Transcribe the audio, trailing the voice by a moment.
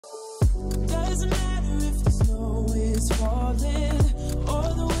Doesn't matter if the snow is falling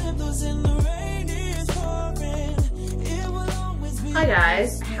or the wind blows and the rain is pouring. It will always be. Hi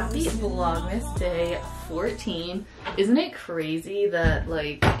guys, happy Vlogmas day 14. Isn't it crazy that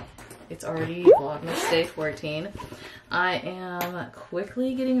like it's already Vlogmas day 14? I am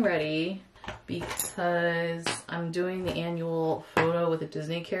quickly getting ready because I'm doing the annual photo with a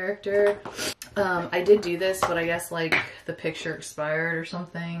Disney character. I did do this, but I guess like the picture expired or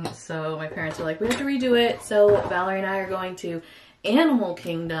something. So my parents are like, we have to redo it. So Valerie and I are going to Animal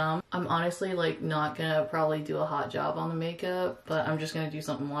Kingdom. I'm honestly like not gonna probably do a hot job on the makeup, but I'm just gonna do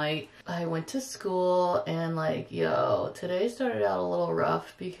something light. I went to school and like, yo, today started out a little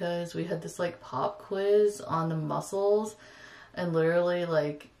rough because we had this like pop quiz on the muscles, and literally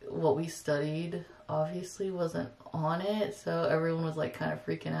like what we studied obviously wasn't on it, so everyone was like kind of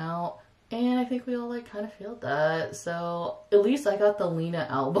freaking out. And I think we all like kind of failed that. So at least I got the Lena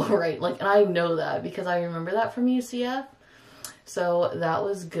elbow right. Like, and I know that because I remember that from UCF. So that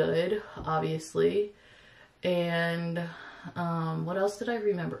was good, obviously. And what else did I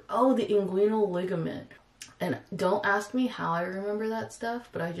remember? Oh, the inguinal ligament. And don't ask me how I remember that stuff,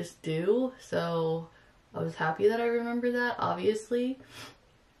 but I just do. So I was happy that I remember that, obviously.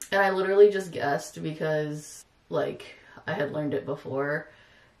 And I literally just guessed because like I had learned it before.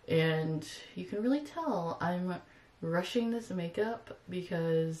 And you can really tell I'm rushing this makeup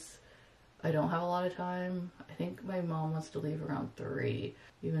because I don't have a lot of time. I think my mom wants to leave around 3,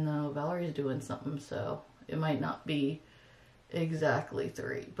 even though Valerie's doing something, so it might not be exactly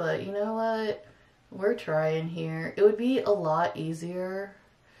 3. But you know what? We're trying here. It would be a lot easier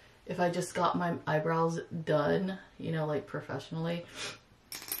if I just got my eyebrows done, you know, like professionally.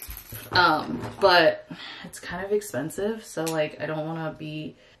 But it's kind of expensive, so like I don't want to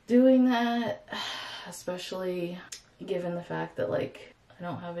be doing that, especially given the fact that like I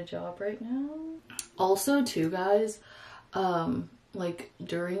don't have a job right now. Also too guys, like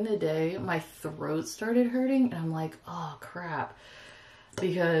during the day my throat started hurting and I'm like, oh crap,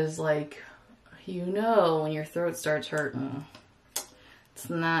 because like, you know, when your throat starts hurting, it's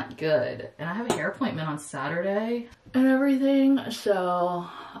not good. And I have a hair appointment on Saturday and everything, so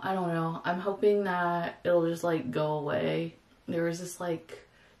I don't know. I'm hoping that it'll just like go away. There was this like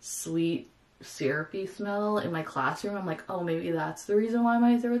sweet syrupy smell in my classroom. I'm like, oh, maybe that's the reason why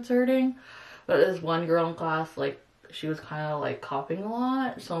my throat's hurting. But this one girl in class, like, she was kind of like coughing a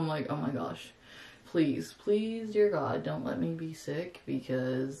lot, so I'm like, oh my gosh, please, please, dear God, don't let me be sick,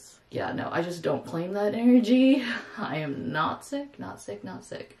 because yeah, no, I just don't claim that energy. I am not sick, not sick, not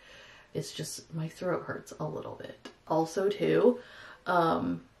sick. It's just my throat hurts a little bit. Also too,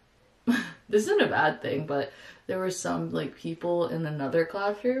 this isn't a bad thing, but there were some like people in another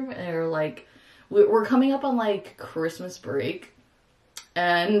classroom and they were like, we're coming up on like Christmas break,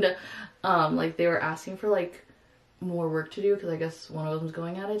 and like they were asking for like more work to do because I guess one of them's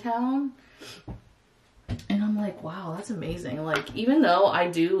going out of town. And I'm like, wow, that's amazing. Like, even though I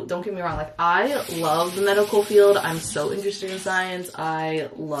don't get me wrong, like I love the medical field. I'm so interested in science. I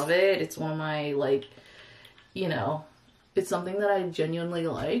love it. It's one of my like, you know, it's something that I genuinely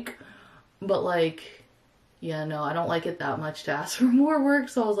like. But like, yeah, no, I don't like it that much to ask for more work.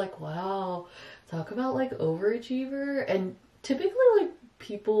 So I was like, wow, talk about like overachiever. And typically like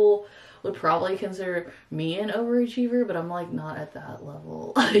people would probably consider me an overachiever, but I'm like not at that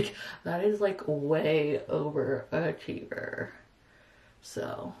level. Like that is like way overachiever.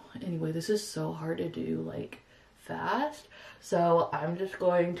 So anyway, this is so hard to do like fast. So I'm just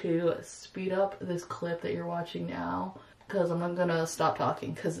going to speed up this clip that you're watching now, because I'm not gonna stop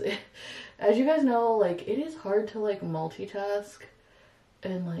talking, because as you guys know, like it is hard to like multitask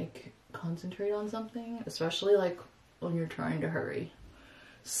and like concentrate on something, especially like when you're trying to hurry.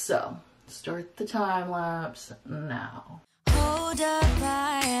 So start the time lapse now. Hold up,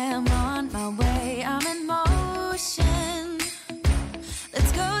 I am on my way, I'm in motion.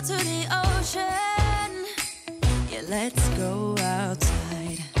 Let's go to the ocean. Yeah, let's go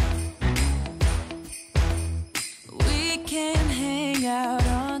outside. We can hang out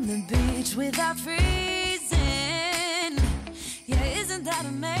on the beach without freezing. Yeah, isn't that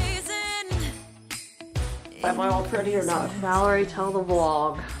amazing? Am I all pretty or not? Valerie, tell the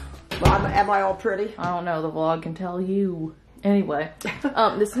vlog. Am I all pretty? I don't know, the vlog can tell you. Anyway,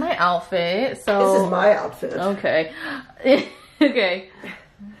 this is my outfit, so... This is my outfit. Okay. Okay.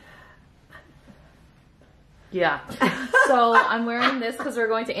 Yeah. So I'm wearing this because we're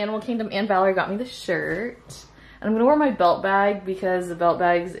going to Animal Kingdom and Valerie got me the shirt. And I'm going to wear my belt bag because the belt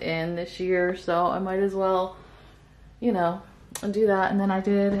bag's in this year, so I might as well, you know, do that. And then I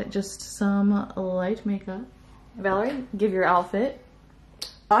did just some light makeup. Valerie, give your outfit.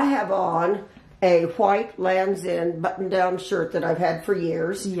 I have on a white Lands' End button-down shirt that I've had for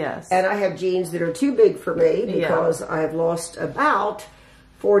years. Yes. And I have jeans that are too big for me because I've lost about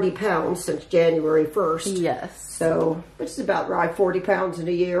 40 pounds since January 1st. Yes. So, which is about right, 40 pounds in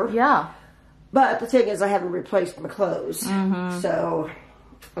a year. Yeah. But the thing is, I haven't replaced my clothes. So,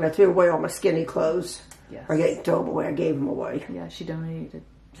 and I threw away all my skinny clothes. Yes. I didn't throw them away, I gave them away. Yeah, she donated.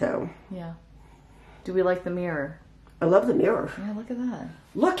 So. Yeah. Do we like the mirror? I love the mirror. Yeah, look at that.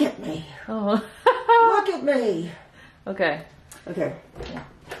 Look at me. Oh. Look at me. Okay. Okay. Yeah.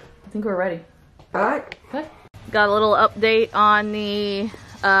 I think we're ready. All right. Okay. Got a little update on the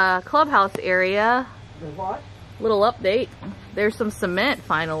clubhouse area. The what? Little update. There's some cement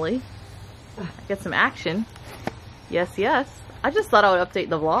finally. Get some action. Yes, yes. I just thought I would update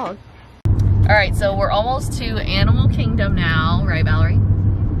the vlog. All right, so we're almost to Animal Kingdom now, right, Valerie?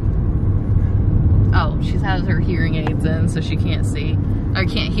 Oh, she has her hearing aids in, so she can't see. Or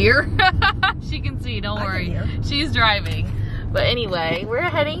can't hear. She can see, don't worry. She's driving. But anyway, we're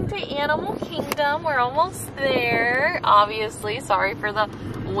heading to Animal Kingdom. We're almost there, obviously. Sorry for the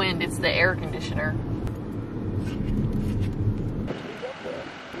wind. It's the air conditioner.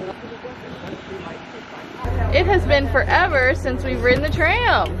 It has been forever since we've ridden the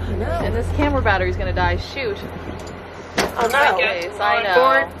tram. And this camera battery's gonna die. Shoot. Oh no. Okay, so I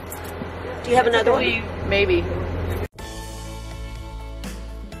know. Do you have another one? Maybe.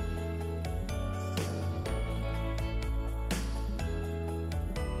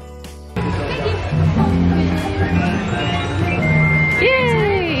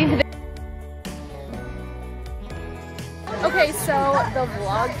 Yay! Okay, so the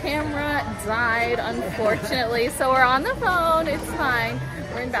vlog camera died, unfortunately. So we're on the phone. It's fine.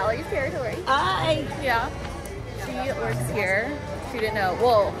 We're in Valerie's territory. Hi. Yeah. She works here. She didn't know.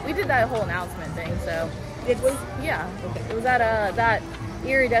 Well, we did that whole announcement thing, so. Did we? Yeah. It was at that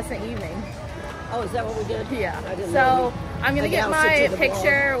iridescent evening. Oh, is that what we did? Yeah. I didn't So know. I'm gonna get my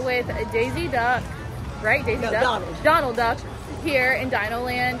picture with Daisy Duck, right? Daisy Duck? Donald Duck here in Dino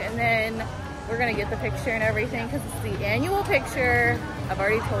Land, and then we're gonna get the picture and everything because it's the annual picture. I've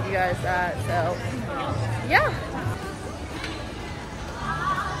already told you guys that, so yeah.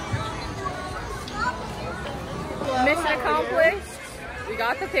 Mission accomplished. We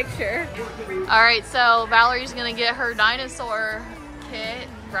got the picture. All right, so Valerie's gonna get her dinosaur kit,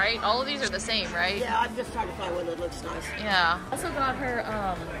 right? All of these are the same, right? Yeah, I'm just trying to find one that looks nice. Yeah. Also got her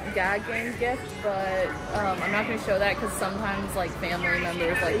gag games gift, but I'm not gonna show that because sometimes like family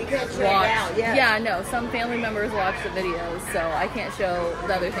members like You can't watch. show it out, Yeah, no. Some family members watch the videos, so I can't show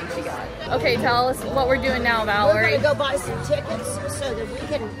the other things she got. Okay, tell us what we're doing now, Valerie. We're gonna go buy some tickets so that we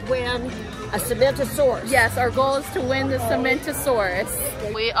can win a Cementosaurus. Yes, our goal is to win the Cementosaurus.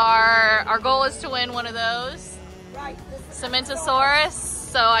 Our goal is to win one of those. Right. Cementosaurus.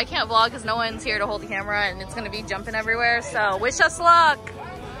 So I can't vlog because no one's here to hold the camera and it's gonna be jumping everywhere. So wish us luck.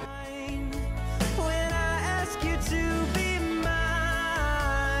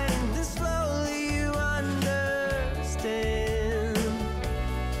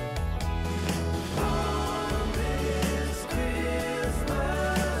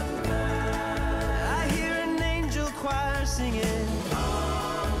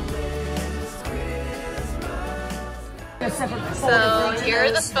 So here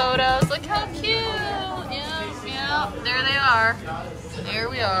are the photos. Look how cute. Yeah, there they are. There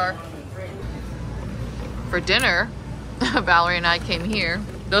we are. For dinner, Valerie and I came here.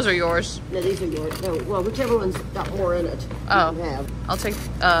 Those are yours. No, these are yours. No, well, whichever one's got more in it. Oh, you can have.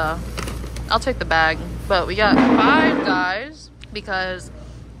 I'll take the bag. But we got 5 guys because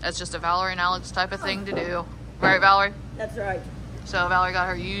that's just a Valerie and Alex type of thing to do. Right, Valerie? That's right. So Valerie got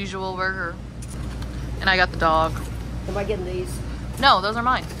her usual burger. And I got the dog. Am I getting these? No, those are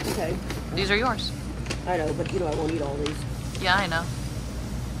mine. Okay. These are yours. I know, but you know I won't eat all these. Yeah, I know.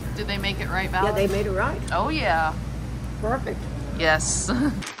 Did they make it right, Valerie? Yeah, they made it right. Oh, yeah. Perfect. Yes.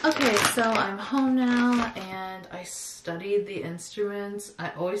 Okay, so I'm home now and I studied the instruments.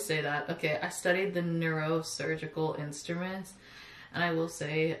 I always say that. Okay, I studied the neurosurgical instruments and I will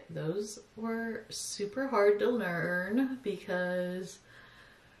say those were super hard to learn because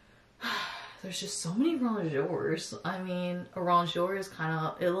there's just so many rongeurs. I mean, a rongeur is kind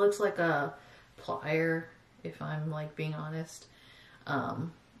of, it looks like a plier, if I'm like being honest.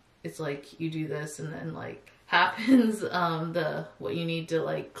 It's like you do this and then like happens what you need to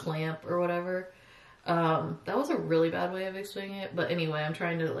like clamp or whatever. That was a really bad way of explaining it, but anyway, I'm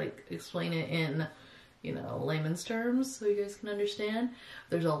trying to like explain it in, you know, layman's terms so you guys can understand.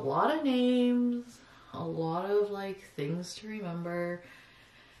 There's a lot of names, a lot of like things to remember,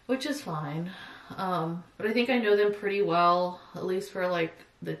 which is fine. But I think I know them pretty well, at least for like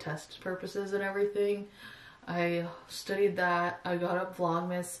the test purposes and everything. I studied that. I got up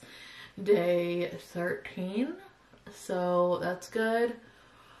Vlogmas day 13, so that's good.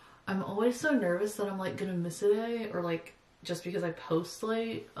 I'm always so nervous that I'm like gonna miss a day, or like just because I post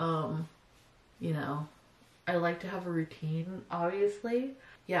late. You know, I like to have a routine, obviously.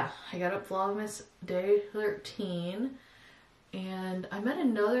 Yeah, I got up Vlogmas day 13, and I met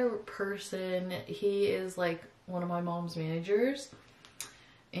another person. He is like one of my mom's managers,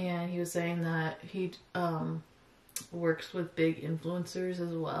 and he was saying that he works with big influencers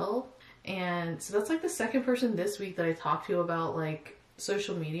as well. And so that's like the second person this week that I talked to about like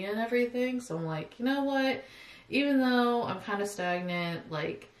social media and everything. So I'm like, you know what, even though I'm kind of stagnant,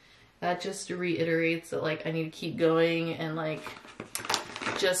 like that just reiterates that like I need to keep going and like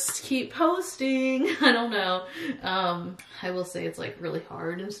just keep posting. I don't know. I will say it's like really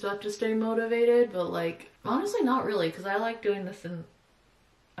hard and stuff to stay motivated, but like honestly not really, because I like doing this and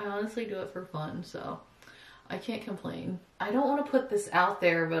I honestly do it for fun, so I can't complain. I don't want to put this out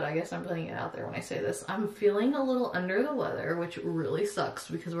there, but I guess I'm putting it out there when I say this. I'm feeling a little under the weather, which really sucks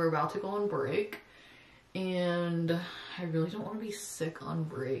because we're about to go on break. And I really don't want to be sick on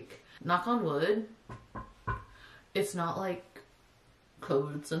break. Knock on wood. It's not like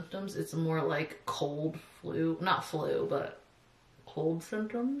COVID symptoms. It's more like cold flu. Not flu, but cold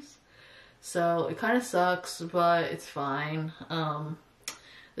symptoms. So it kind of sucks, but it's fine.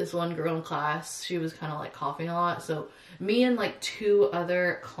 This one girl in class, she was kind of like coughing a lot. So me and like 2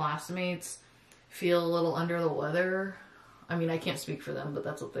 other classmates feel a little under the weather. I mean, I can't speak for them, but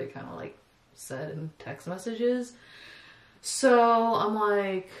that's what they kind of like said in text messages. So I'm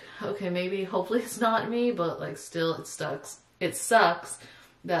like, okay, maybe hopefully it's not me, but like still it sucks. It sucks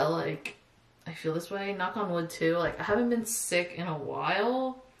that like I feel this way. Knock on wood too. Like I haven't been sick in a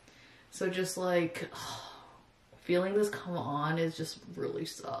while. So just like feeling this come on is just really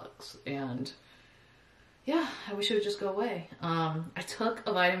sucks. And yeah, I wish it would just go away. I took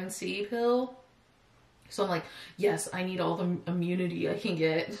a vitamin C pill. So I'm like, yes, I need all the immunity I can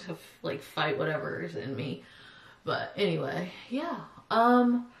get to like fight whatever is in me. But anyway, yeah.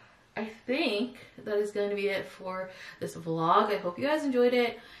 I think that is going to be it for this vlog. I hope you guys enjoyed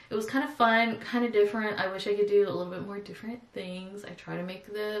it. It was kind of fun, kind of different. I wish I could do a little bit more different things. I try to make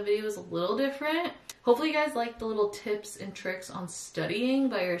the videos a little different. Hopefully you guys like the little tips and tricks on studying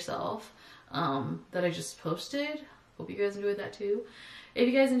by yourself that I just posted. Hope you guys enjoyed that too. If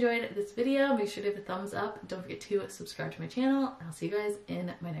you guys enjoyed this video, make sure to give a thumbs up. Don't forget to subscribe to my channel. And I'll see you guys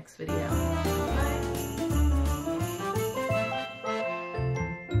in my next video. Bye.